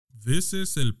This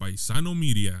is El Paisano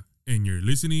Media, and you're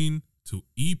listening to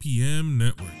EPM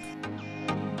Network.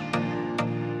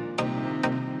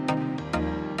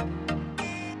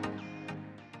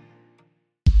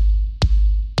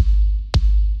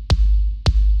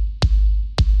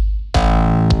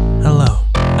 Hello,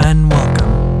 and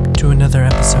welcome to another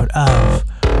episode of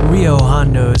Rio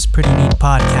Hondo's Pretty Neat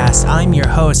Podcast. I'm your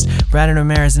host, Brandon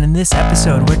Ramirez, and in this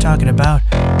episode, we're talking about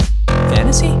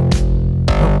fantasy?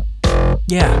 Oh,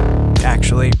 yeah,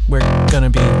 actually, we're gonna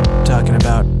be talking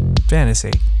about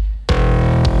fantasy.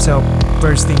 So,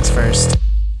 first things first.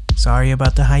 Sorry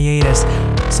about the hiatus.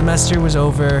 Semester was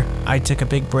over, I took a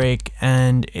big break,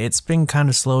 and it's been kind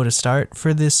of slow to start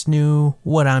for this new,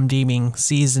 what I'm deeming,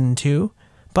 Season 2.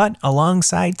 But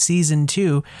alongside Season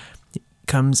 2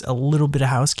 comes a little bit of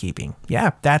housekeeping.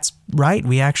 Yeah, that's right.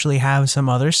 We actually have some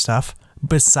other stuff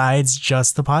besides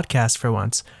just the podcast for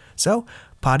once. So,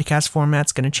 podcast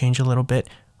format's going to change a little bit.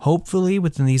 Hopefully,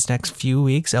 within these next few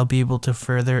weeks, I'll be able to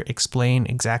further explain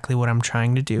exactly what I'm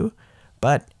trying to do.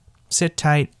 But sit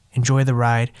tight, enjoy the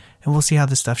ride, and we'll see how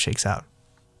this stuff shakes out.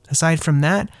 Aside from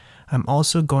that, I'm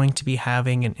also going to be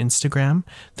having an Instagram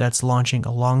that's launching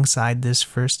alongside this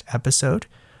first episode.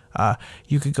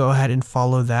 You could go ahead and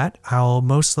follow that. I'll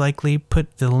most likely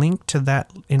put the link to that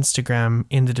Instagram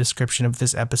in the description of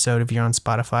this episode. If you're on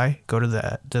Spotify, go to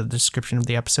the description of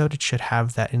the episode. It should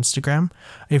have that Instagram.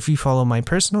 If you follow my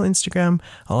personal Instagram,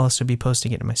 I'll also be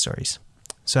posting it in my stories.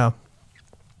 So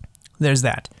there's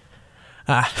that.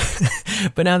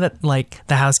 But now that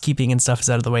the housekeeping and stuff is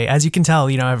out of the way, as you can tell,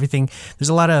 everything, there's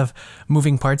a lot of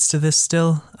moving parts to this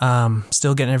still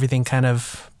getting everything kind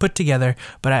of put together,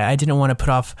 but I didn't want to put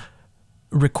off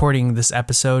recording this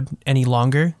episode any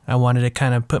longer. I wanted to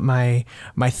kind of put my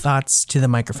thoughts to the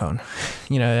microphone.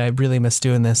 I really miss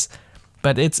doing this,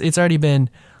 but it's already been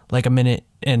like a minute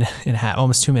and a half,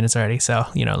 almost 2 minutes already. So,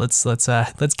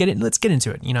 let's get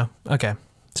into it, Okay.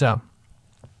 So,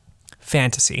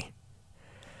 fantasy.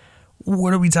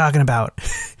 What are we talking about?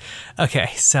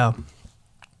 Okay, so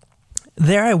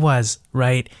there I was,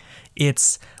 right?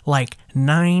 It's like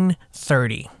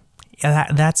 9:30.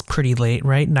 Yeah, that's pretty late,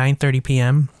 right? 9:30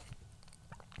 p.m.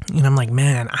 And I'm like,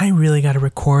 man, I really got to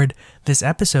record this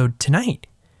episode tonight.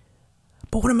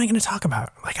 But what am I going to talk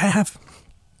about?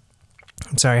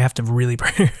 I'm sorry, I have to really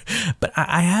burn, but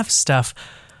I have stuff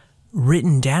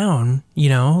written down,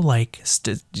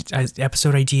 episode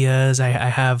ideas. I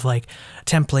have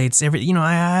templates,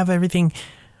 I have everything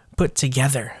put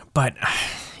together, but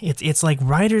it's like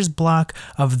writer's block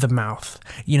of the mouth.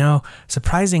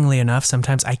 Surprisingly enough,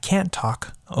 sometimes I can't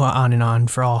talk on and on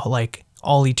for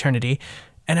all eternity,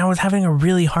 and I was having a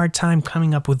really hard time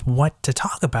coming up with what to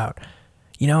talk about.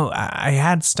 I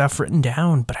had stuff written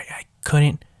down, but I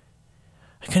couldn't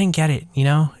get it.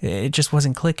 It just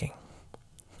wasn't clicking.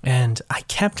 And I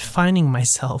kept finding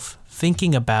myself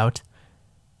thinking about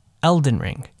Elden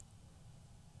Ring,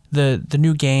 the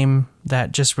new game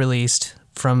that just released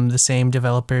from the same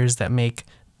developers that make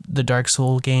the Dark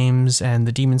Soul games and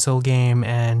the Demon Soul game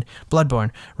and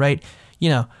Bloodborne, right?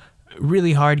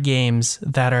 Really hard games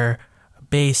that are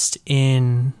based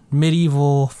in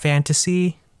medieval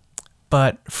fantasy,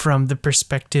 but from the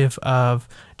perspective of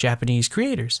Japanese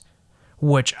creators,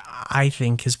 which I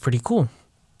think is pretty cool.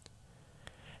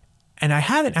 And I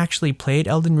haven't actually played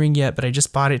Elden Ring yet, but I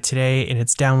just bought it today and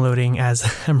it's downloading as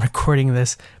I'm recording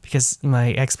this because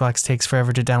my Xbox takes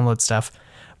forever to download stuff.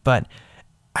 But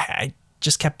I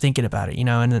just kept thinking about it,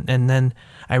 and then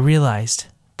I realized,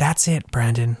 that's it,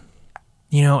 Brandon.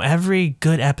 Every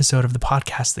good episode of the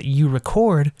podcast that you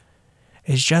record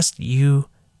is just you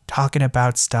talking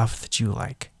about stuff that you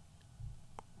like.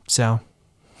 So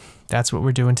that's what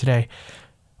we're doing today.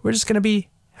 We're just going to be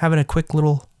having a quick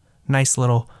little, nice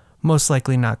little, most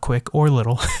likely not quick or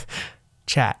little,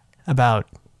 chat about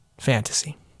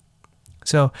fantasy.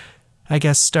 So I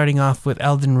guess starting off with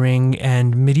Elden Ring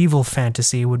and medieval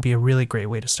fantasy would be a really great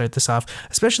way to start this off,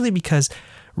 especially because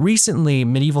recently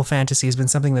medieval fantasy has been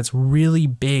something that's really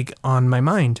big on my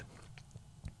mind.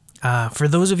 For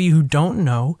those of you who don't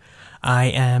know, I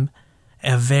am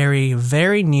a very,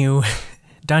 very new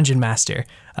dungeon master.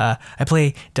 I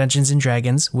play Dungeons and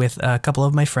Dragons with a couple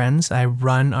of my friends. I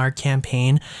run our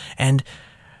campaign, and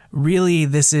really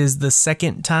this is the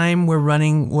second time we're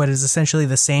running what is essentially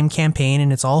the same campaign,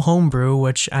 and it's all homebrew,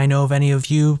 which I know if any of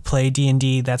you play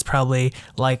D&D, that's probably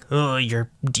you're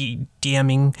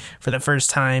DMing for the first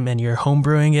time and you're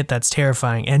homebrewing it. That's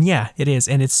terrifying. And yeah, it is,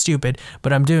 and it's stupid,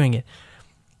 but I'm doing it.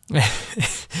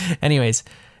 Anyways,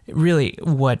 really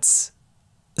what's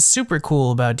super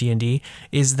cool about D&D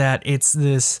is that it's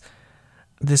this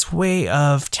this way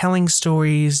of telling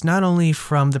stories, not only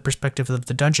from the perspective of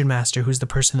the dungeon master, who's the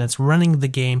person that's running the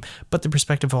game, but the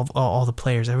perspective of all the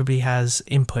players. Everybody has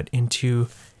input into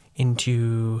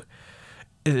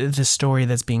the story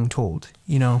that's being told.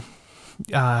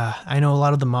 I know a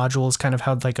lot of the modules kind of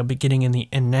had like a beginning and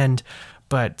an end,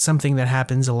 but something that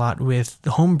happens a lot with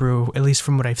the homebrew, at least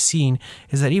from what I've seen,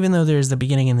 is that even though there's the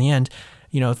beginning and the end,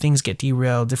 things get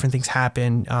derailed, different things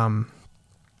happen.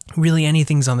 Really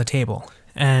anything's on the table.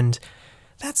 And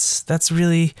that's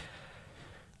really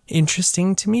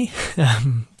interesting to me.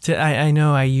 I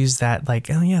know I use that like,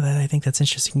 oh yeah, I think that's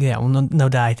interesting. Yeah, well, no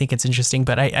doubt, I think it's interesting,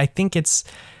 but I think it's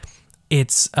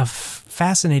a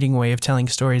fascinating way of telling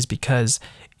stories because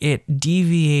it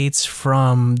deviates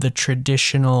from the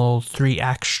traditional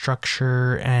 3-act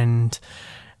structure, and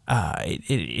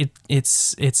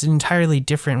it's an entirely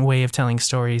different way of telling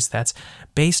stories that's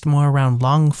based more around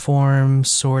long form,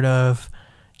 sort of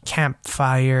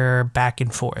campfire, back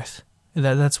and forth.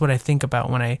 That's what I think about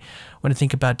when I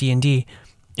think about D&D,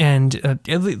 and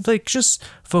like just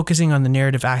focusing on the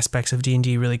narrative aspects of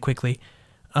D&D really quickly.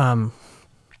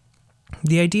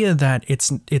 The idea that it's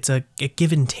a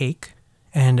give and take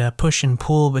and a push and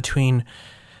pull between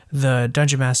the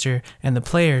dungeon master and the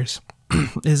players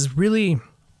is really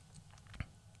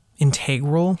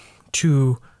integral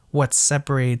to what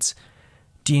separates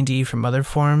D&D from other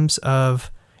forms of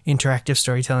interactive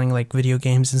storytelling like video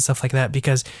games and stuff like that,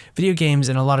 because video games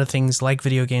and a lot of things like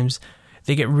video games,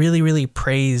 they get really, really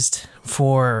praised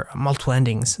for multiple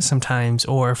endings sometimes,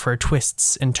 or for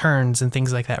twists and turns and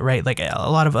things like that, right? Like a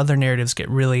lot of other narratives get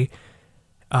really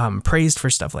praised for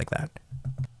stuff like that.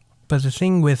 But the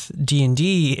thing with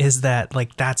D&D is that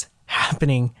like that's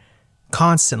happening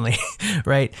constantly,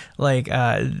 right? Like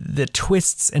the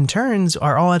twists and turns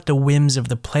are all at the whims of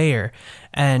the player.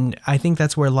 And I think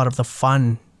that's where a lot of the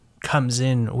fun comes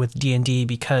in with D&D,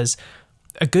 because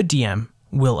a good DM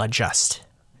will adjust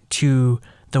to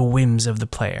the whims of the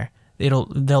player. They'll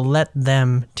let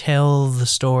them tell the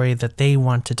story that they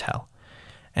want to tell.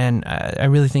 And I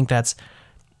really think that's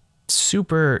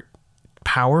super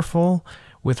powerful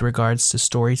with regards to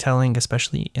storytelling,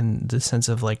 especially in the sense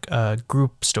of like a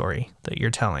group story that you're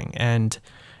telling. And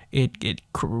it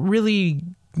really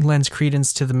lends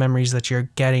credence to the memories that you're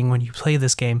getting when you play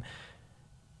this game.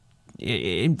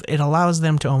 It allows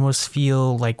them to almost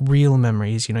feel like real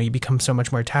memories. You become so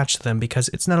much more attached to them because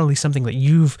it's not only something that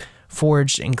you've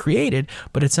forged and created,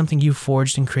 but it's something you've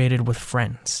forged and created with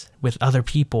friends, with other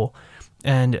people.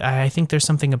 And I think there's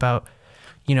something about,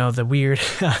 the weird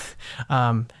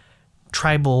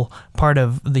tribal part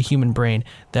of the human brain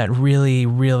that really,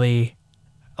 really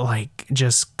like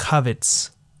just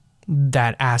covets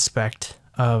that aspect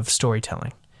of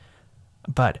storytelling.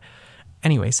 But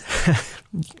anyways,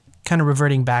 kind of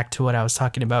reverting back to what I was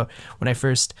talking about when I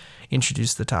first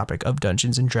introduced the topic of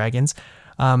Dungeons and Dragons.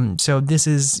 So this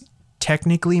is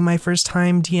technically my first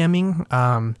time DMing.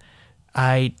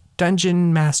 I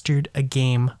dungeon mastered a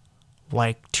game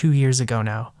like 2 years ago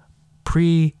now,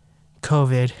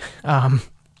 pre-COVID.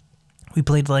 We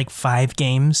played like 5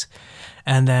 games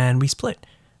and then we split.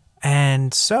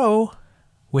 And so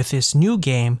with this new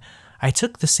game, I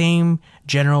took the same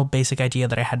general basic idea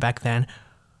that I had back then,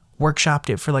 workshopped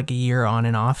it for like a year on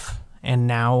and off, and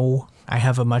now I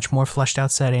have a much more fleshed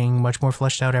out setting, much more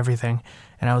fleshed out everything.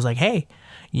 And I was like, hey,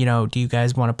 do you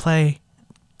guys want to play?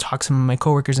 Talk some of my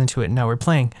coworkers into it, and now we're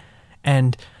playing.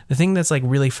 And the thing that's like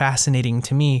really fascinating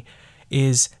to me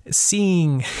is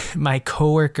seeing my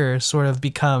coworker sort of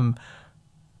become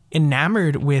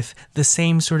enamored with the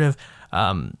same sort of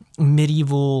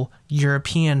medieval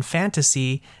European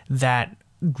fantasy that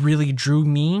really drew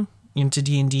me into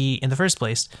D&D in the first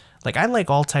place. Like, I like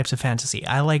all types of fantasy.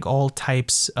 I like all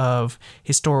types of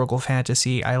historical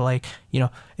fantasy. I like,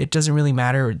 it doesn't really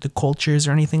matter the cultures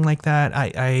or anything like that.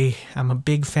 I'm a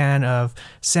big fan of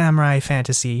samurai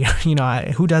fantasy.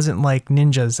 Who doesn't like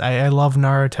ninjas? I love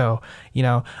Naruto.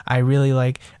 I really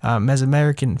like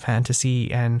Mesoamerican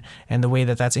fantasy and the way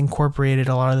that that's incorporated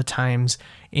a lot of the times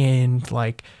in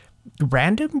like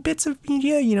random bits of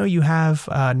media. You have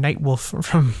Nightwolf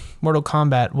from Mortal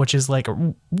Kombat, which is like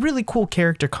a really cool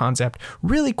character concept,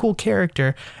 really cool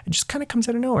character. It just kind of comes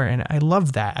out of nowhere, and I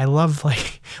love that. I love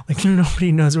like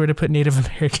nobody knows where to put Native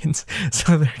Americans,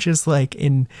 so they're just like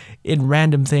in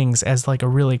random things as like a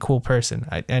really cool person.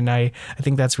 I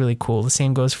think that's really cool. The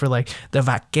same goes for like the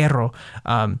Vaquero.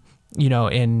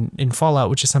 In Fallout,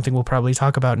 which is something we'll probably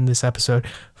talk about in this episode.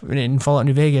 In Fallout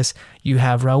New Vegas, you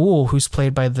have Raul, who's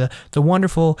played by the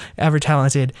wonderful, ever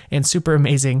talented, and super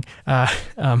amazing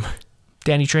Danny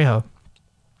Trejo.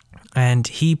 and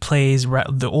he plays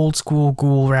the old school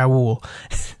ghoul Raoul.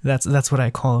 That's what I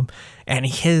call him. And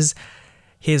his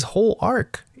whole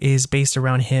arc is based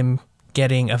around him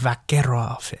getting a vaquero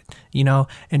outfit, you know?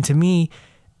 And to me,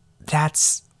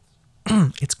 that's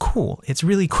it's cool. It's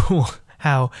really cool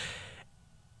how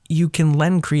you can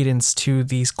lend credence to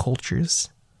these cultures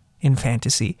in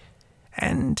fantasy.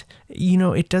 And, you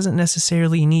know, it doesn't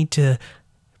necessarily need to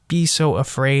be so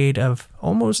afraid of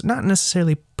almost not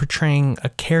necessarily portraying a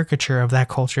caricature of that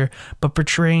culture, but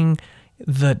portraying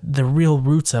the real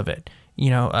roots of it. You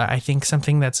know, I think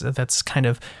something that's kind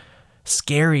of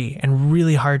scary and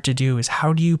really hard to do is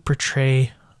how do you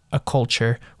portray a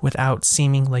culture without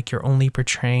seeming like you're only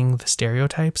portraying the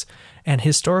stereotypes. And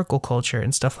historical culture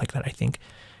and stuff like that, I think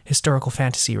historical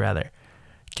fantasy rather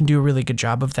can do a really good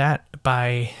job of that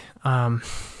by how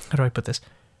do I put this,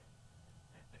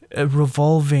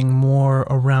 revolving more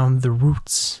around the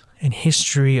roots and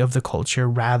history of the culture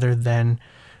rather than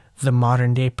the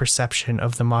modern day perception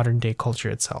of the modern day culture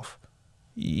itself.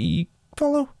 You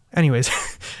follow? Anyways,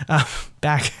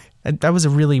 back. That was a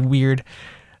really weird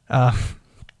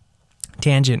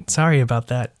tangent. Sorry about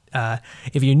that.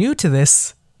 If you're new to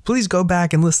this, please go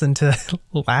back and listen to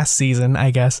last season,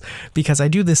 I guess, because I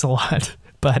do this a lot.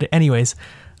 But anyways,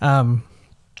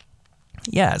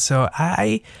 yeah, so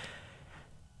I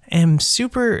am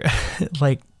super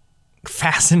like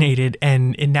fascinated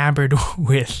and enamored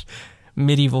with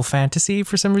medieval fantasy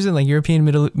for some reason. Like European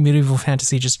medieval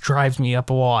fantasy just drives me up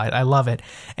a wall. I love it.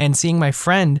 And seeing my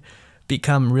friend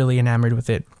become really enamored with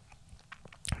it,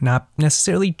 not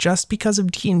necessarily just because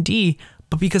of D&D,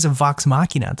 but because of Vox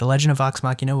Machina, The Legend of Vox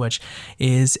Machina, which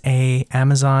is a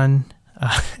Amazon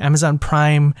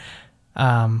Prime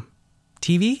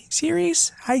TV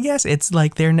series, I guess. It's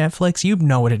like their Netflix. You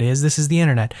know what it is. This is the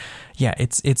internet. Yeah,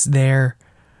 it's their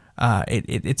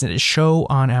it's a show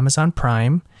on Amazon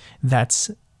Prime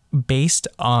that's based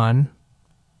on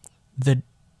the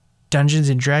Dungeons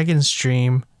and Dragons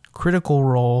stream Critical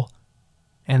Role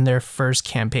and their first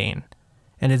campaign.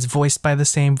 And it's voiced by the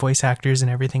same voice actors and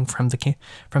everything from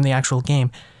the actual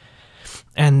game.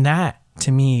 And that,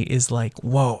 to me, is like,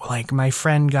 whoa, like my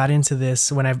friend got into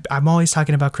this when I'm always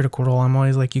talking about Critical Role. I'm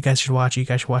always like, you guys should watch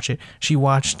it. She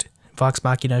watched Vox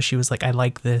Machina. She was like, I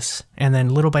like this. And then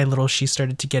little by little, she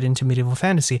started to get into medieval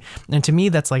fantasy. And to me,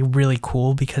 that's like really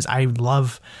cool because I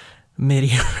love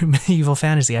medieval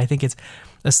fantasy. I think it's,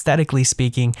 aesthetically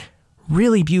speaking,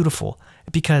 really beautiful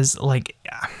because like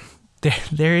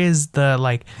there is the,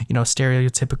 like, you know,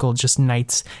 stereotypical just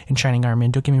knights in shining armor.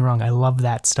 And don't get me wrong, I love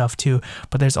that stuff too.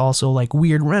 But there's also like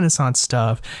weird Renaissance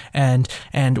stuff and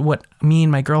what me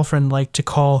and my girlfriend like to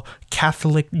call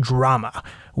Catholic drama,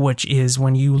 which is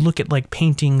when you look at like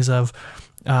paintings of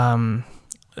the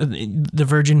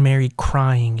Virgin Mary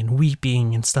crying and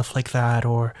weeping and stuff like that,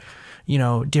 or, you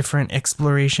know, different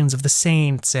explorations of the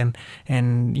saints and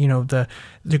you know, the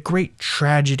great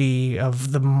tragedy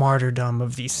of the martyrdom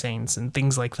of these saints and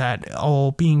things like that,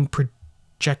 all being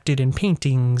projected in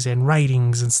paintings and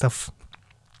writings and stuff.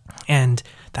 And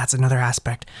that's another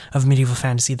aspect of medieval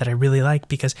fantasy that I really like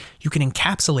because you can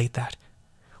encapsulate that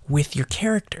with your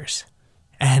characters.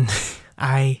 And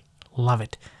I love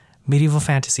it. Medieval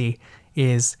fantasy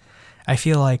is, I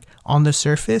feel like, on the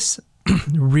surface,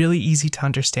 really easy to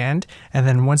understand, and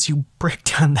then once you break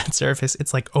down that surface,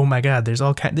 it's like, oh my god,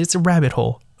 it's a rabbit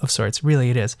hole of sorts. Really,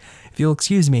 it is. If you'll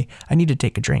excuse me, I need to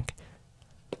take a drink.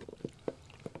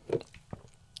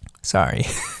 Sorry.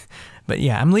 But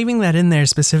yeah, I'm leaving that in there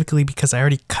specifically because I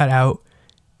already cut out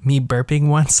me burping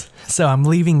once, so I'm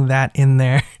leaving that in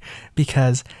there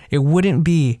because it wouldn't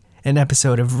be an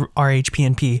episode of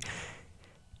RHPNP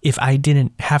if I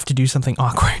didn't have to do something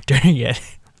awkward during it.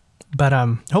 But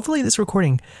hopefully this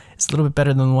recording is a little bit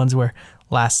better than the ones where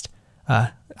last,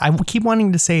 I keep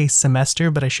wanting to say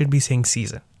semester, but I should be saying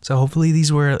season. So hopefully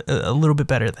these were a little bit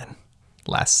better than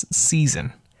last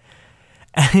season.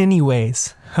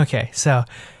 Anyways, okay, so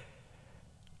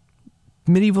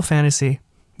medieval fantasy,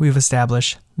 we've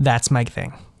established that's my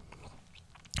thing.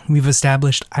 We've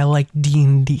established I like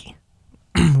D&D.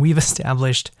 We've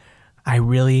established I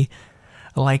really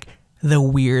like the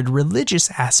weird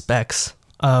religious aspects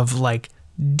of like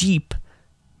deep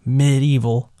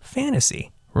medieval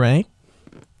fantasy, right?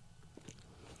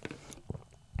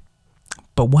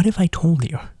 But what if I told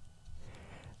you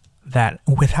that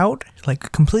without,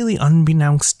 like, completely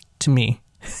unbeknownst to me,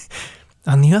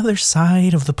 on the other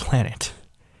side of the planet,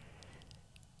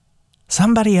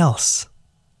 somebody else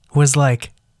was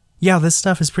like, yeah, this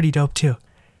stuff is pretty dope too.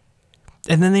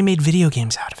 And then they made video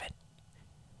games out of it.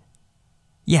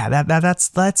 yeah,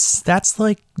 that's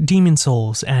like Demon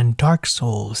Souls and Dark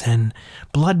Souls and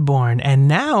Bloodborne and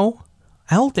now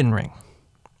Elden Ring.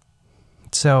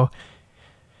 So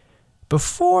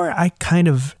before I kind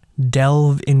of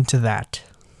delve into that,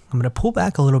 I'm going to pull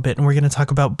back a little bit and we're going to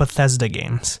talk about Bethesda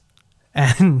games.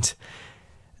 And,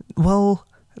 well,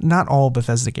 not all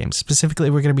Bethesda games. Specifically,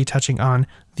 we're going to be touching on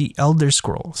the Elder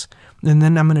Scrolls. And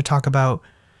then I'm going to talk about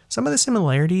some of the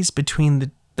similarities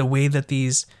between the way that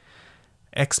these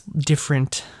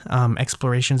different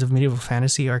explorations of medieval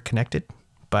fantasy are connected.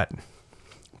 But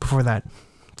before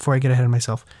I get ahead of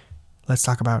myself, let's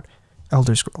talk about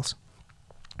Elder Scrolls.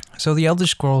 So the Elder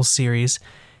Scrolls series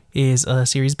is a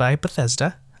series by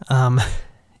Bethesda.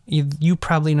 You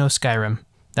probably know Skyrim.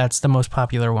 That's the most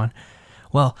popular one.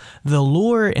 Well, the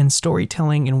lore and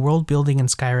storytelling and world building in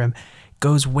Skyrim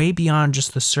goes way beyond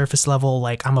just the surface level,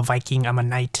 like I'm a Viking, I'm a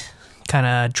knight, kind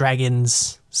of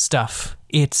dragons stuff.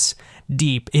 It's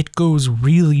deep. It goes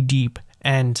really deep,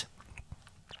 and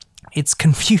it's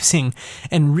confusing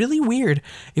and really weird.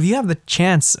 If you have the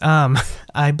chance,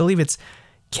 I believe it's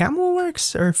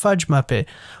Camelworks or Fudge Muppet,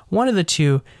 one of the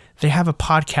two, they have a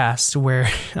podcast where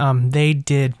they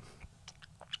did,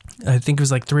 I think it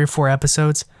was like 3 or 4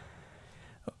 episodes,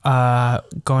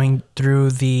 going through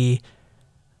the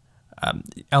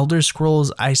Elder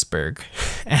Scrolls iceberg.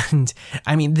 And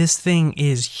I mean, this thing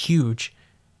is huge,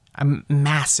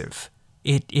 massive.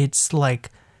 It's like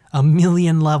a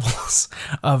million levels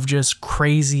of just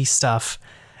crazy stuff.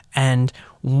 And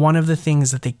one of the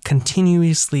things that they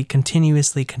continuously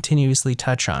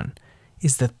touch on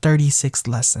is the 36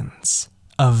 lessons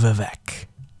of Vivec.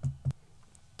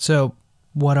 So,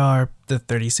 what are the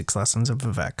 36 lessons of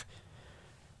Vivec?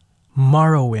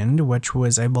 Morrowind, which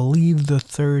was, I believe, the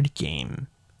 3rd game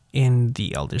in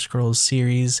the Elder Scrolls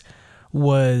series,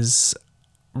 was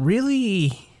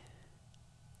really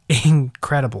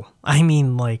incredible. I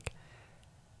mean, like,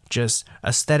 just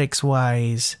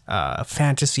aesthetics-wise,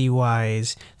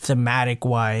 fantasy-wise,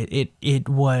 thematic-wise, it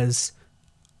was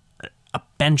a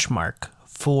benchmark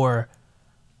for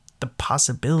the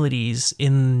possibilities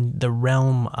in the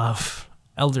realm of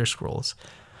Elder Scrolls.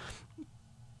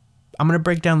 I'm going to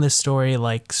break down this story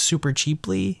like super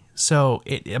cheaply, so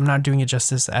I'm not doing it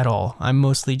justice at all. I'm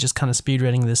mostly just kind of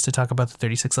speedrunning this to talk about the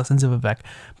 36 lessons of Vivec.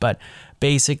 But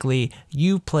basically,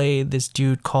 you play this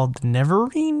dude called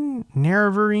Neverine.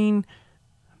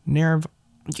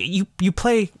 You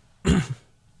play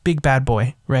Big Bad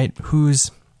Boy, right? Who's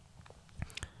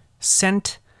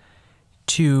sent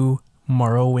to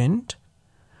Morrowind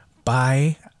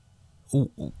by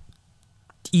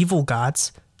evil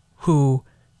gods who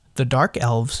the Dark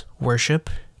Elves worship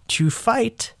to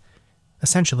fight,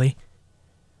 essentially,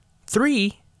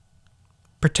 3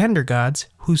 pretender gods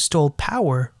who stole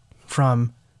power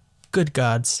from good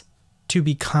gods to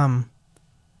become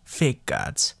fake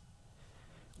gods.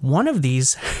 One of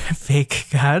these fake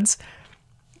gods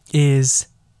is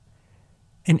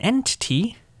an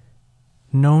entity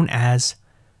known as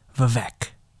Vivec,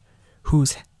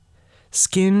 whose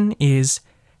skin is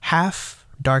half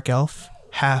dark elf,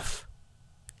 half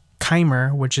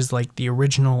Chimer, which is like the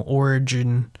original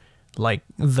origin, like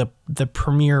the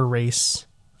premier race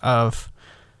of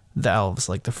the elves,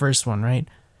 like the first one, right?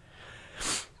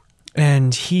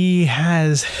 And he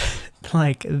has,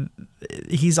 like,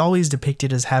 he's always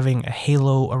depicted as having a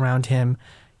halo around him.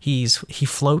 He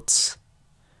floats,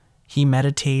 he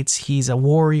meditates, he's a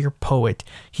warrior poet,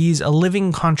 he's a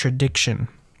living contradiction,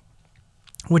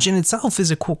 which in itself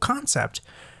is a cool concept.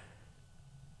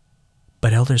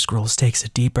 But Elder Scrolls takes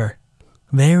it deeper,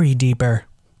 very deeper,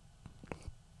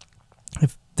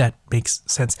 if that makes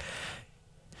sense.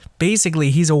 Basically,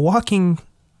 he's a walking,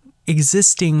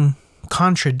 existing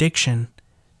contradiction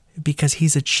because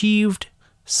he's achieved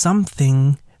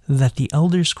something that the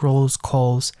Elder Scrolls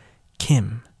calls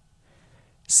Kim.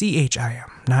 C-H-I-M,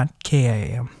 not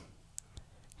K-I-M.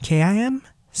 K-I-M?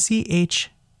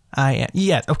 C-H-I-M.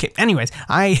 Yeah, okay. Anyways,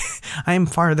 I am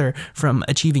farther from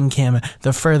achieving Kim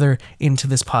the further into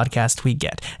this podcast we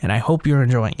get, and I hope you're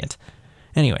enjoying it.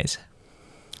 Anyways,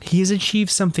 he has achieved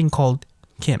something called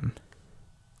Kim,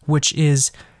 which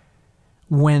is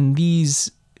when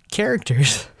these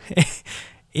characters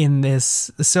in this...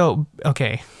 So,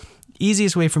 okay,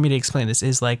 easiest way for me to explain this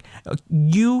is like,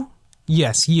 you,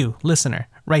 listener,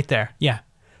 right there, yeah.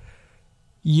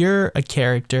 You're a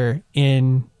character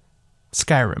in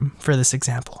Skyrim, for this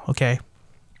example, okay?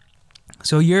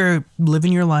 So you're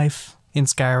living your life in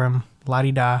Skyrim,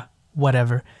 la-di-da,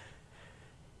 whatever.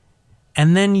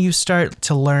 And then you start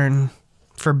to learn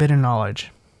forbidden knowledge.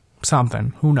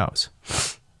 Something, who knows?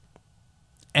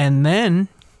 And then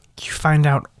you find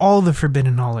out all the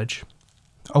forbidden knowledge.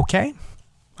 Okay.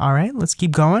 All right, let's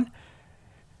keep going.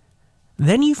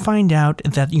 Then you find out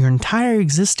that your entire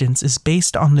existence is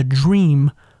based on the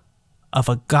dream of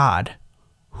a god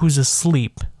who's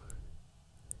asleep.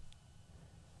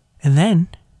 And then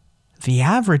the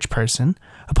average person,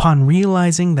 upon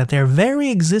realizing that their very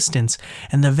existence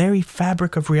and the very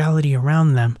fabric of reality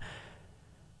around them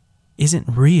isn't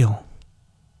real,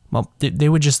 well, they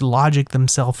would just logic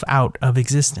themselves out of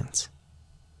existence.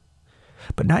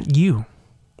 But not you.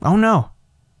 Oh no,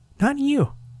 not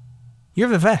you. You're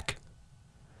Vivek.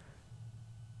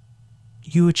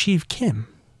 You achieve Kim,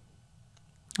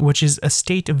 which is a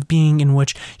state of being in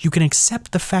which you can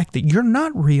accept the fact that you're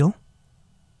not real,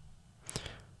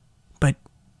 but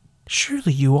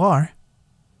surely you are.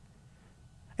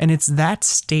 And it's that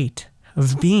state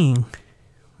of being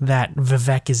that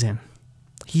Vivek is in.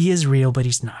 He is real, but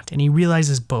he's not. And he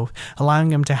realizes both,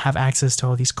 allowing him to have access to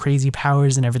all these crazy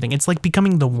powers and everything. It's like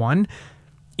becoming the One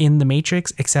in the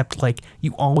Matrix, except like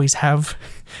you always have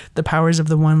the powers of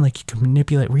the One, like you can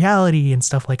manipulate reality and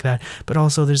stuff like that. But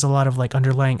also there's a lot of like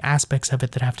underlying aspects of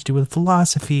it that have to do with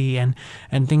philosophy and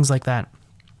things like that.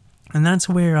 And that's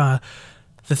where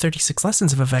the 36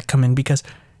 lessons of Vivek come in, because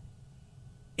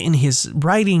in his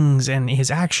writings and his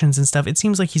actions and stuff, it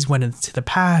seems like he's went into the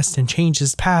past and changed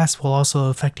his past while also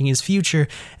affecting his future.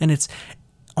 And it's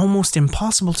almost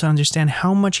impossible to understand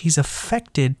how much he's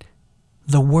affected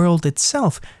the world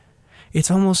itself. It's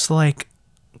almost like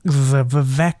the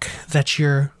Vivek that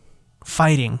you're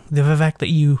fighting, the Vivek that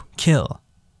you kill,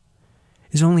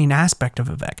 is only an aspect of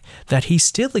Vivek, that he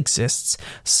still exists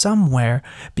somewhere,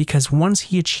 because once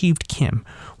he achieved Kim,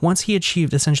 once he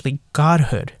achieved essentially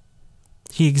godhood,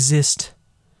 he exists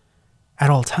at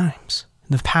all times,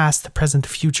 in the past, the present, the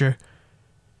future.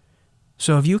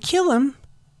 So if you kill him,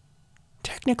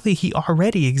 technically he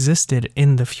already existed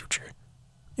in the future,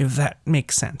 if that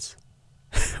makes sense,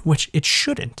 which it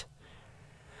shouldn't.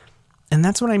 And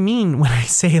that's what I mean when I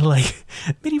say, like,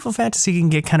 medieval fantasy can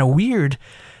get kind of weird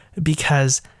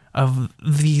because of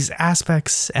these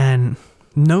aspects and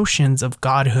notions of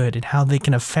godhood and how they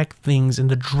can affect things and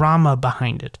the drama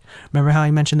behind it. Remember how I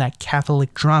mentioned that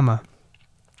Catholic drama?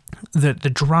 The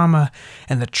drama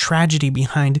and the tragedy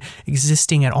behind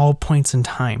existing at all points in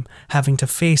time, having to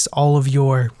face all of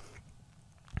your,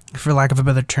 for lack of a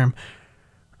better term,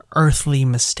 earthly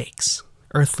mistakes,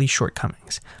 earthly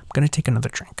shortcomings. I'm going to take another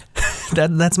drink.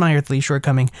 That's my earthly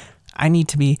shortcoming. I need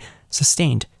to be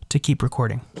sustained to keep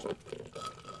recording.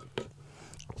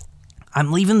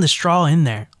 I'm leaving the straw in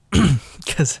there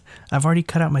because I've already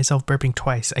cut out myself burping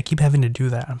twice. I keep having to do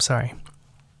that. I'm sorry.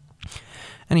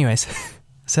 Anyways,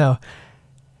 so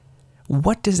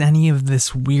what does any of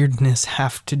this weirdness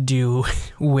have to do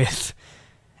with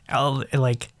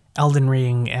Elden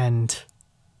Ring and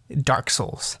Dark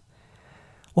Souls?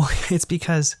 Well, it's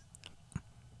because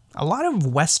a lot of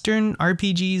Western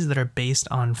RPGs that are based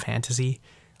on fantasy,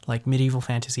 like medieval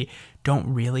fantasy,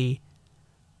 don't really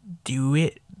do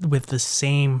it with the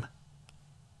same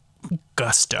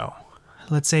gusto.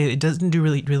 Let's say it doesn't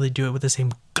really do it with the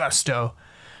same gusto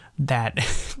that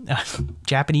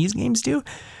Japanese games do.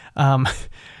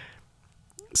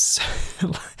 So,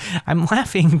 I'm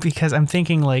laughing because I'm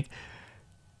thinking like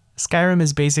Skyrim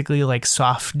is basically like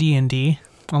soft D&D,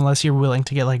 unless you're willing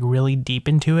to get like really deep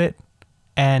into it.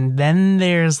 And then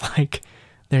there's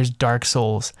Dark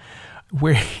Souls,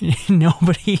 where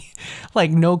nobody,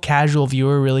 like no casual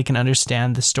viewer really can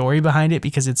understand the story behind it,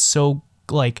 because it's so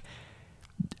like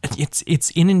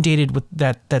it's inundated with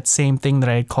that same thing that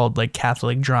I called like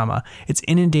Catholic drama. It's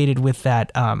inundated with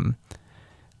that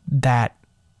that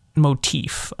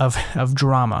motif of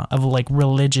drama, of like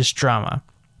religious drama.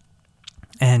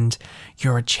 And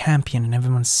you're a champion and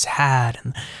everyone's sad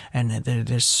and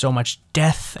there's so much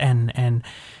death and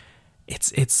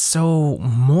it's so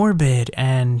morbid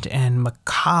and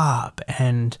macabre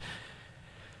and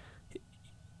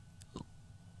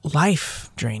life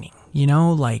draining, you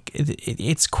know, like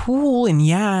it's cool and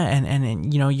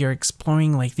and you know, you're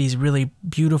exploring like these really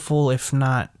beautiful, if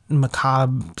not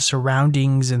macabre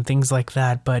surroundings and things like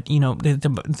that, but you know,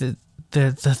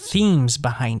 the themes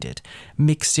behind it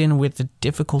mixed in with the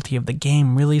difficulty of the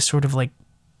game really sort of like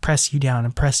press you down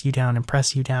and press you down and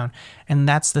press you down. And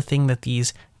that's the thing that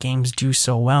these games do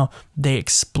so well. They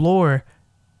explore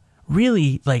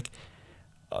really like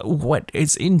what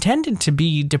is intended to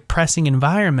be depressing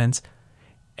environments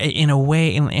in a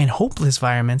way, and hopeless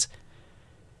environments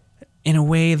in a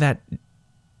way that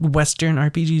Western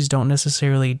RPGs don't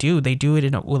necessarily do. They do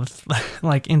it with,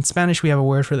 like in Spanish, we have a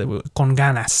word for it, con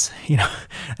ganas,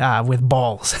 with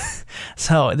balls.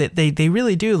 So they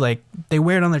really do, like, they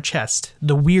wear it on their chest,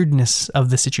 the weirdness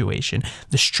of the situation,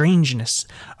 the strangeness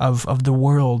of the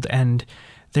world, and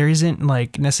there isn't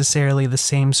like necessarily the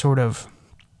same sort of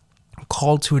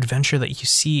call to adventure that you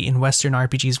see in Western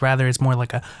RPGs. Rather, it's more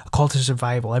like a call to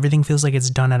survival. Everything feels like it's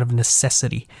done out of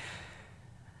necessity.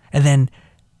 And then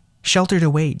sheltered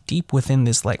away deep within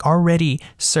this like already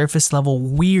surface level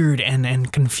weird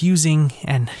and confusing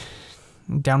and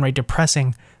downright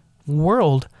depressing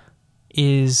world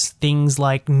is things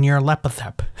like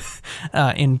Nyarlathotep.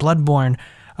 In Bloodborne,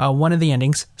 one of the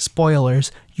endings,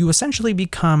 spoilers, you essentially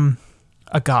become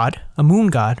a god, a moon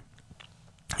god,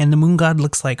 and the moon god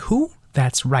looks like who?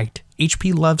 That's right,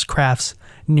 H.P. Lovecraft's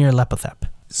Nyarlathotep.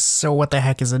 So what the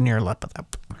heck is a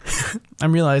Nyarlathotep?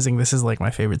 I'm realizing this is like my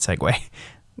favorite segue.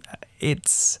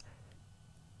 It's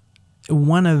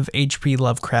one of H.P.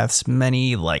 Lovecraft's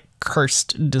many, like,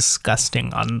 cursed,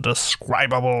 disgusting,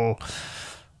 undescribable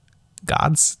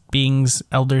gods, beings,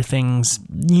 elder things.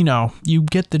 You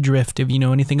get the drift. If you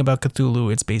know anything about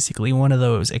Cthulhu, it's basically one of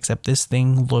those, except this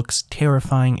thing looks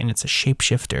terrifying and it's a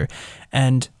shapeshifter.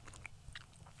 And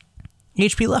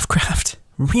H.P. Lovecraft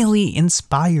really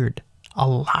inspired a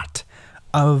lot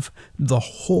of the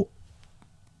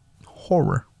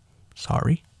horror.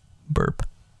 Sorry. Burp.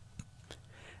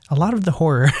 A lot of the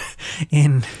horror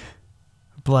in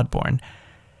Bloodborne.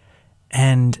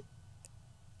 And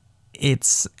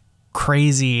it's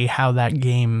crazy how that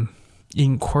game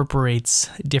incorporates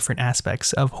different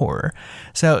aspects of horror.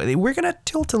 So we're going to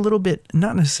tilt a little bit,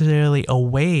 not necessarily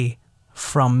away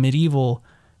from medieval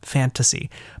fantasy,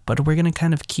 but we're going to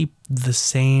kind of keep the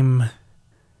same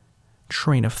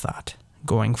train of thought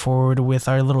going forward with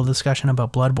our little discussion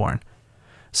about Bloodborne.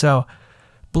 So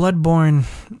Bloodborne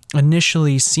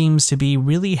initially seems to be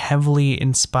really heavily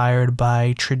inspired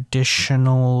by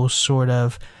traditional sort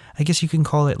of, I guess you can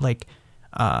call it like,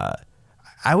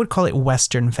 I would call it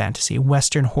Western fantasy,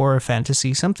 Western horror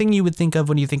fantasy, something you would think of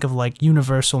when you think of like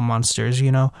Universal monsters,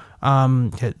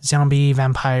 zombie,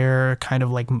 vampire, kind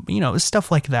of like,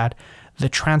 stuff like that. The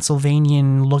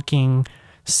Transylvanian looking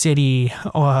city,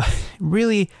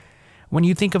 really, when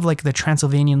you think of like the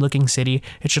Transylvanian looking city,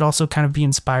 it should also kind of be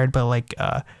inspired by like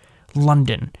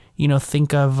London.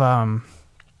 Think of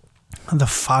the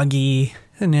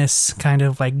fogginess, kind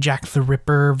of like Jack the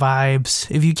Ripper vibes.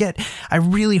 I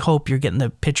really hope you're getting the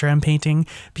picture I'm painting,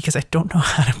 because I don't know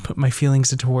how to put my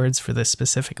feelings into words for this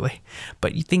specifically.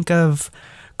 But you think of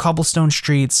cobblestone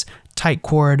streets, tight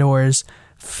corridors,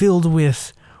 filled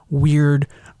with weird,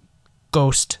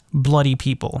 ghost, bloody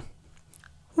people.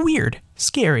 Weird,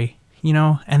 scary.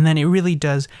 And then it really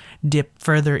does dip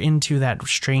further into that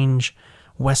strange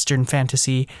Western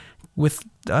fantasy with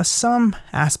some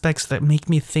aspects that make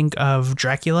me think of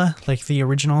Dracula, like the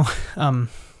original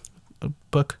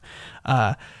book.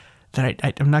 I'm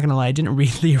not gonna lie, I didn't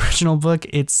read the original book.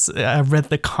 I read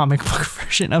the comic book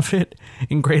version of it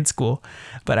in grade school,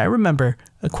 but I remember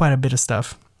quite a bit of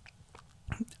stuff.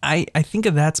 I think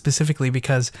of that specifically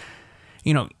because,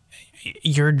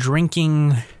 you're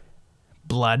drinking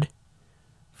blood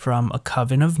from a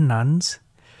coven of nuns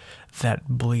that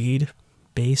bleed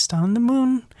based on the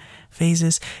moon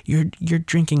phases. You're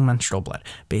drinking menstrual blood,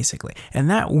 basically. And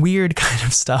that weird kind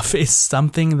of stuff is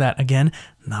something that, again,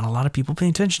 not a lot of people pay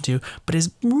attention to, but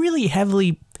is really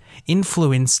heavily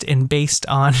influenced and based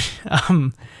on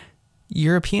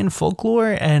European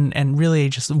folklore and really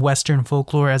just Western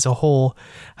folklore as a whole.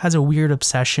 Has a weird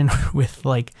obsession with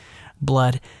like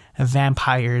blood,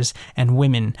 vampires, and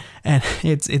women, and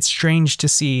it's strange to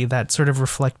see that sort of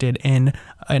reflected in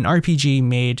an RPG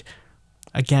made,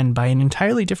 again, by an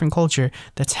entirely different culture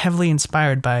that's heavily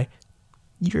inspired by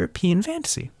European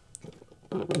fantasy.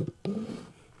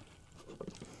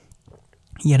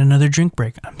 Yet another drink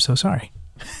break. I'm so sorry.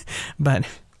 But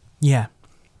yeah,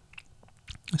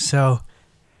 so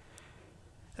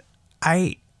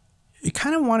I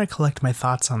kind of want to collect my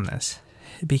thoughts on this,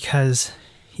 because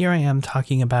here I am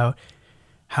talking about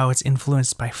how it's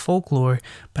influenced by folklore,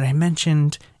 but I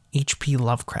mentioned H.P.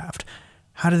 Lovecraft.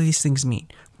 How do these things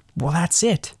meet? Well, that's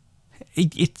it.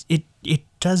 It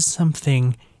does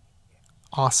something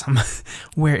awesome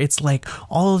where it's like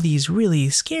all of these really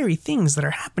scary things that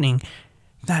are happening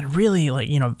that really, like,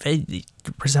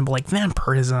 resemble like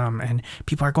vampirism, and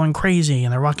people are going crazy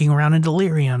and they're walking around in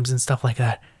deliriums and stuff like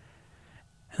that.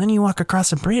 And then you walk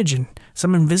across a bridge and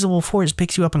some invisible force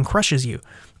picks you up and crushes you.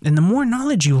 And the more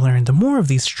knowledge you learn, the more of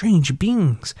these strange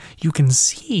beings you can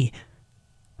see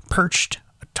perched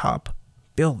atop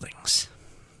buildings.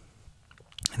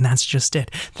 And that's just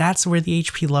it. That's where the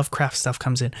H.P. Lovecraft stuff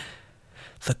comes in.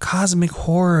 The cosmic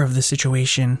horror of the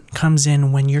situation comes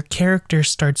in when your character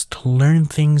starts to learn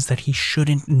things that he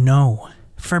shouldn't know.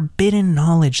 Forbidden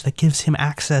knowledge that gives him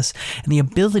access and the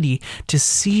ability to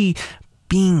see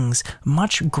beings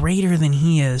much greater than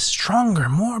he is, stronger,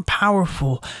 more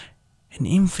powerful, and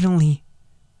infinitely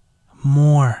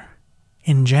more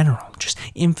in general. Just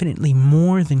infinitely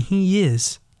more than he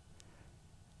is.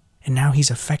 And now he's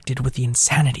affected with the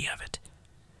insanity of it.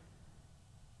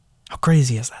 How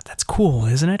crazy is that? That's cool,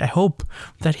 isn't it? I hope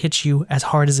that hits you as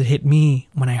hard as it hit me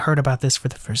when I heard about this for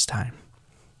the first time.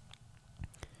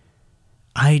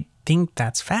 I think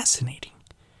that's fascinating.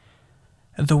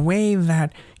 The way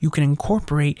that you can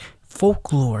incorporate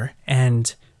folklore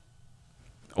and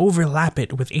overlap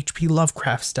it with H.P.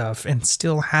 Lovecraft stuff and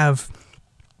still have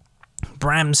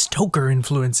Bram Stoker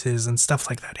influences and stuff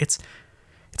like that. It's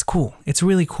cool. It's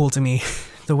really cool to me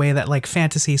the way that like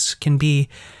fantasies can be.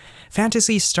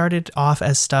 Fantasy started off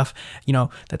as stuff,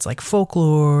 that's like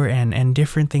folklore and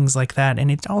different things like that, and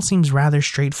it all seems rather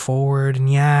straightforward. And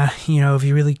yeah, if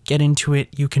you really get into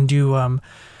it, you can do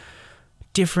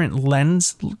different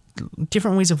ways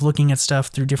of looking at stuff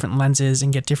through different lenses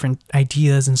and get different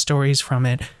ideas and stories from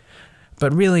it.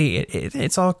 But really,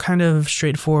 it's all kind of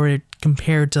straightforward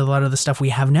compared to a lot of the stuff we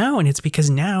have now, and it's because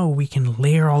now we can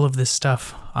layer all of this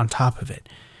stuff on top of it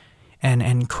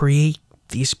and create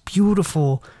these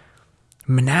beautiful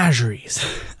menageries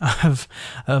of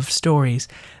stories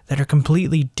that are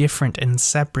completely different and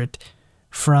separate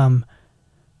from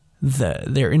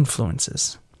their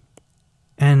influences.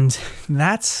 And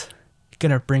that's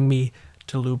gonna bring me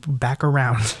to loop back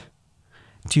around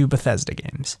to Bethesda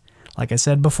games. Like I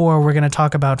said before, we're gonna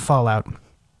talk about Fallout.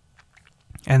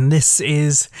 And this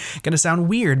is going to sound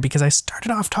weird because I started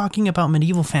off talking about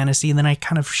medieval fantasy and then I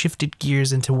kind of shifted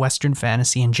gears into Western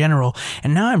fantasy in general.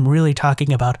 And now I'm really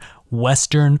talking about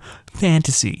Western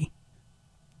fantasy.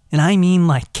 And I mean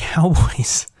like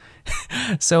cowboys.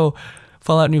 So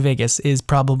Fallout New Vegas is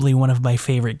probably one of my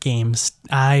favorite games.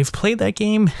 I've played that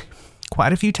game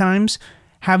quite a few times.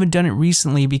 Haven't done it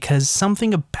recently because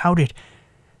something about it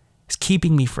is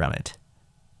keeping me from it.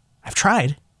 I've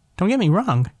tried. Don't get me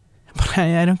wrong. But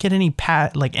I don't get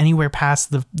anywhere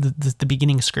past the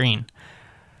beginning screen.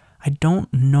 I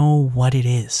don't know what it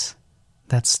is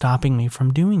that's stopping me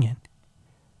from doing it.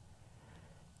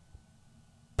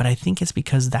 But I think it's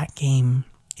because that game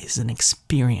is an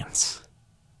experience.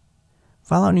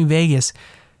 Fallout New Vegas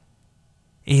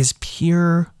is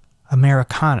pure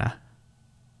Americana.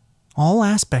 All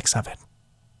aspects of it.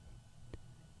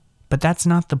 But that's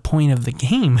not the point of the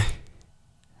game.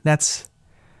 That's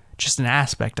just an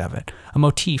aspect of it, a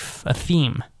motif, a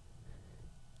theme.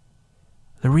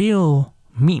 The real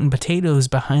meat and potatoes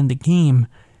behind the game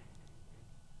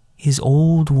is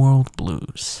old world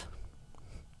blues.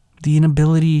 The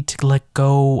inability to let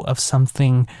go of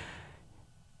something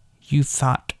you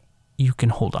thought you can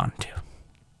hold on to.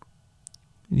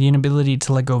 The inability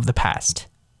to let go of the past.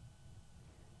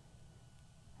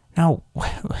 Now,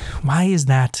 why is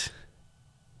that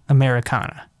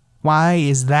Americana? Why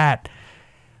is that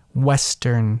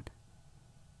Western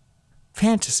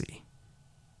fantasy?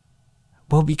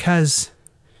 Well, because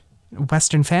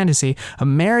Western fantasy,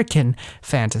 American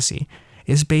fantasy,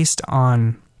 is based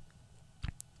on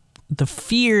the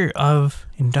fear of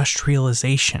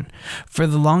industrialization. For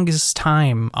the longest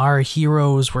time, our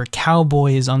heroes were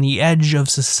cowboys on the edge of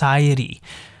society.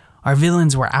 Our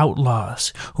villains were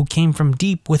outlaws who came from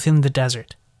deep within the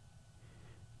desert.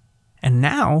 And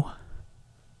now,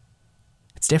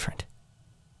 it's different.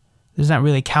 There's not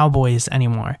really cowboys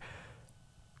anymore.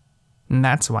 And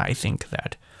that's why I think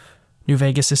that New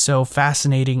Vegas is so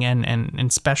fascinating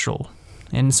and special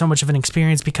and so much of an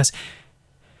experience, because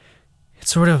it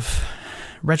sort of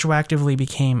retroactively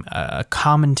became a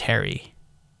commentary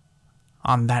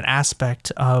on that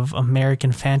aspect of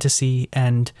American fantasy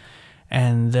and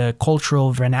the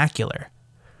cultural vernacular.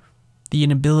 The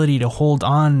inability to hold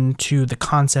on to the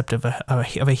concept of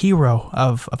a hero,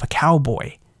 of a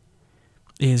cowboy,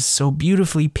 is so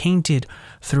beautifully painted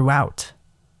throughout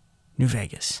New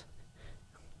Vegas.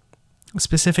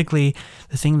 Specifically,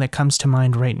 the thing that comes to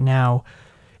mind right now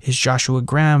is Joshua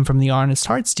Graham from the Honest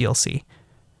Hearts DLC.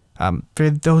 For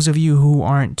those of you who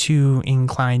aren't too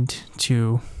inclined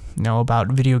to know about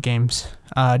video games,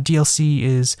 DLC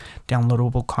is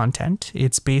downloadable content.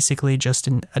 It's basically just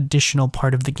an additional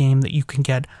part of the game that you can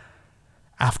get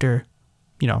after,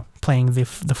 playing the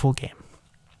full game.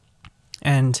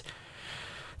 And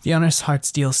the Honest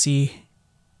Hearts DLC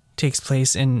takes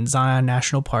place in Zion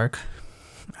National Park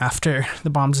after the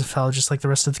bombs have fell, just like the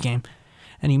rest of the game.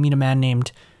 And you meet a man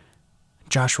named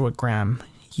Joshua Graham.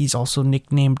 He's also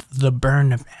nicknamed the Burn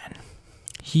Man.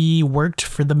 He worked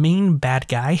for the main bad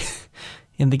guy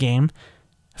in the game,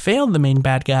 failed the main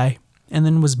bad guy, and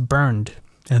then was burned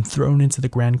and thrown into the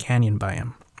Grand Canyon by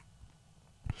him.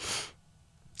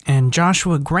 And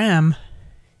Joshua Graham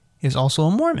is also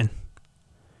a Mormon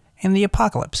in the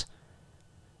apocalypse.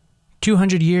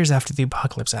 200 years after the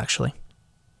apocalypse, actually.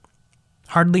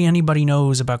 Hardly anybody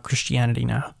knows about Christianity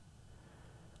now.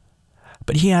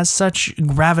 But he has such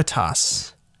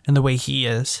gravitas in the way he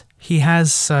is. He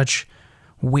has such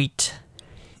weight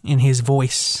in his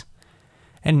voice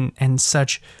and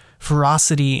such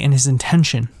ferocity in his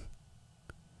intention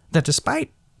that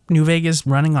despite New Vegas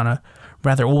running on a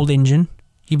rather old engine,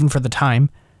 even for the time,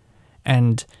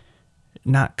 and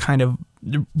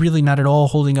really not at all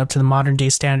holding up to the modern day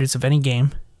standards of any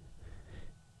game,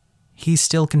 he's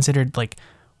still considered like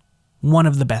one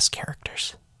of the best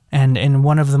characters and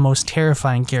one of the most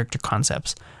terrifying character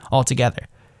concepts altogether,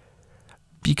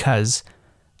 because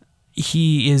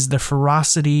he is the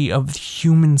ferocity of the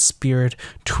human spirit,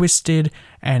 twisted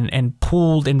and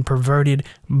pulled and perverted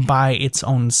by its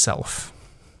own self.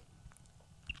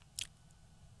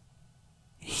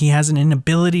 He has an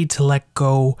inability to let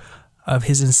go of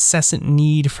his incessant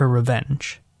need for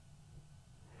revenge.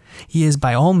 He is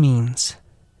by all means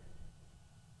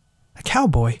a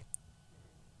cowboy,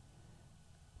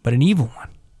 but an evil one.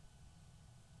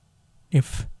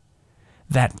 If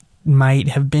that might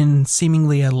have been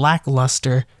seemingly a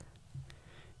lackluster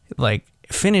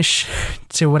finish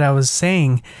to what I was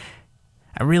saying,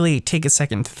 I really take a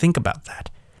second to think about that.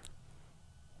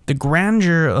 The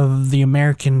grandeur of the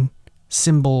American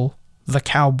symbol, the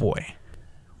cowboy,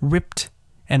 ripped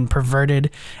and perverted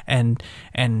and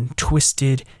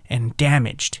twisted and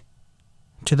damaged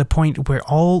to the point where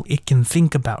all it can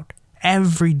think about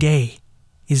every day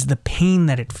is the pain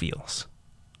that it feels.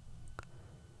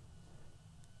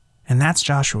 And that's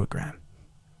Joshua Graham.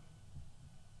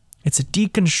 It's a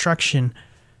deconstruction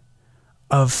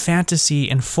of fantasy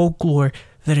and folklore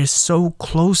that is so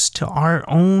close to our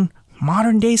own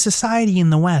modern day society in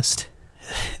the West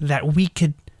that we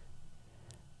can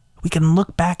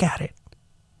look back at it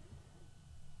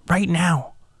right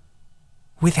now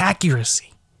with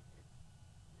accuracy.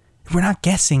 We're not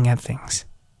guessing at things.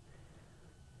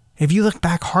 If you look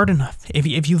back hard enough,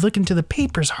 if you look into the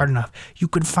papers hard enough, you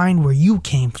could find where you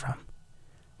came from,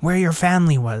 where your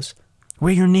family was,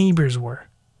 where your neighbors were.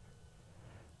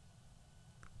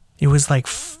 It was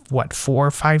 4 or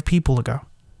 5 people ago.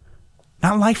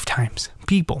 Not lifetimes,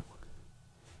 people.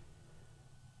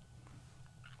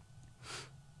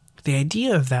 The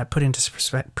idea of that put into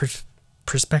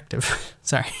perspective,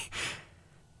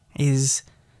 is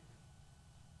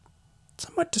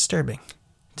somewhat disturbing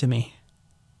to me.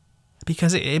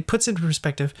 Because it puts into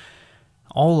perspective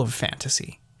all of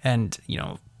fantasy. And,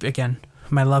 again,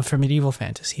 my love for medieval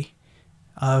fantasy.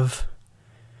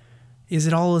 Is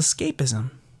it all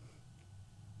escapism?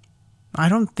 I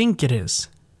don't think it is.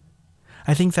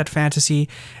 I think that fantasy,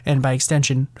 and by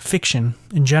extension, fiction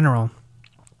in general,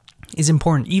 is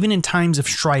important, even in times of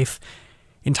strife,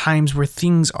 in times where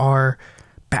things are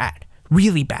bad,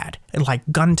 really bad, like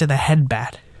gun to the head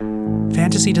bad.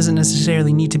 Fantasy doesn't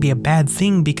necessarily need to be a bad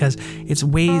thing, because it's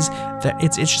ways that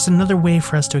it's just another way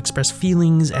for us to express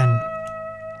feelings and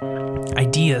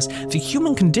ideas. The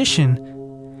human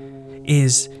condition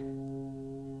is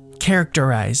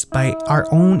characterized by our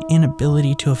own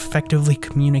inability to effectively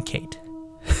communicate.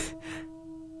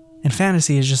 And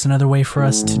fantasy is just another way for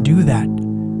us to do that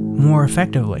more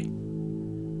effectively.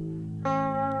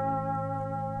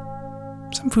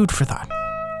 Some food for thought.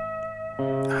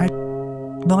 I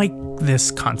like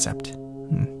this concept.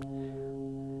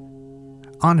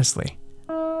 Honestly,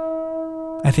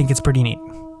 I think it's pretty neat.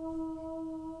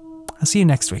 I'll see you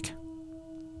next week.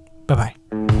 Bye-bye.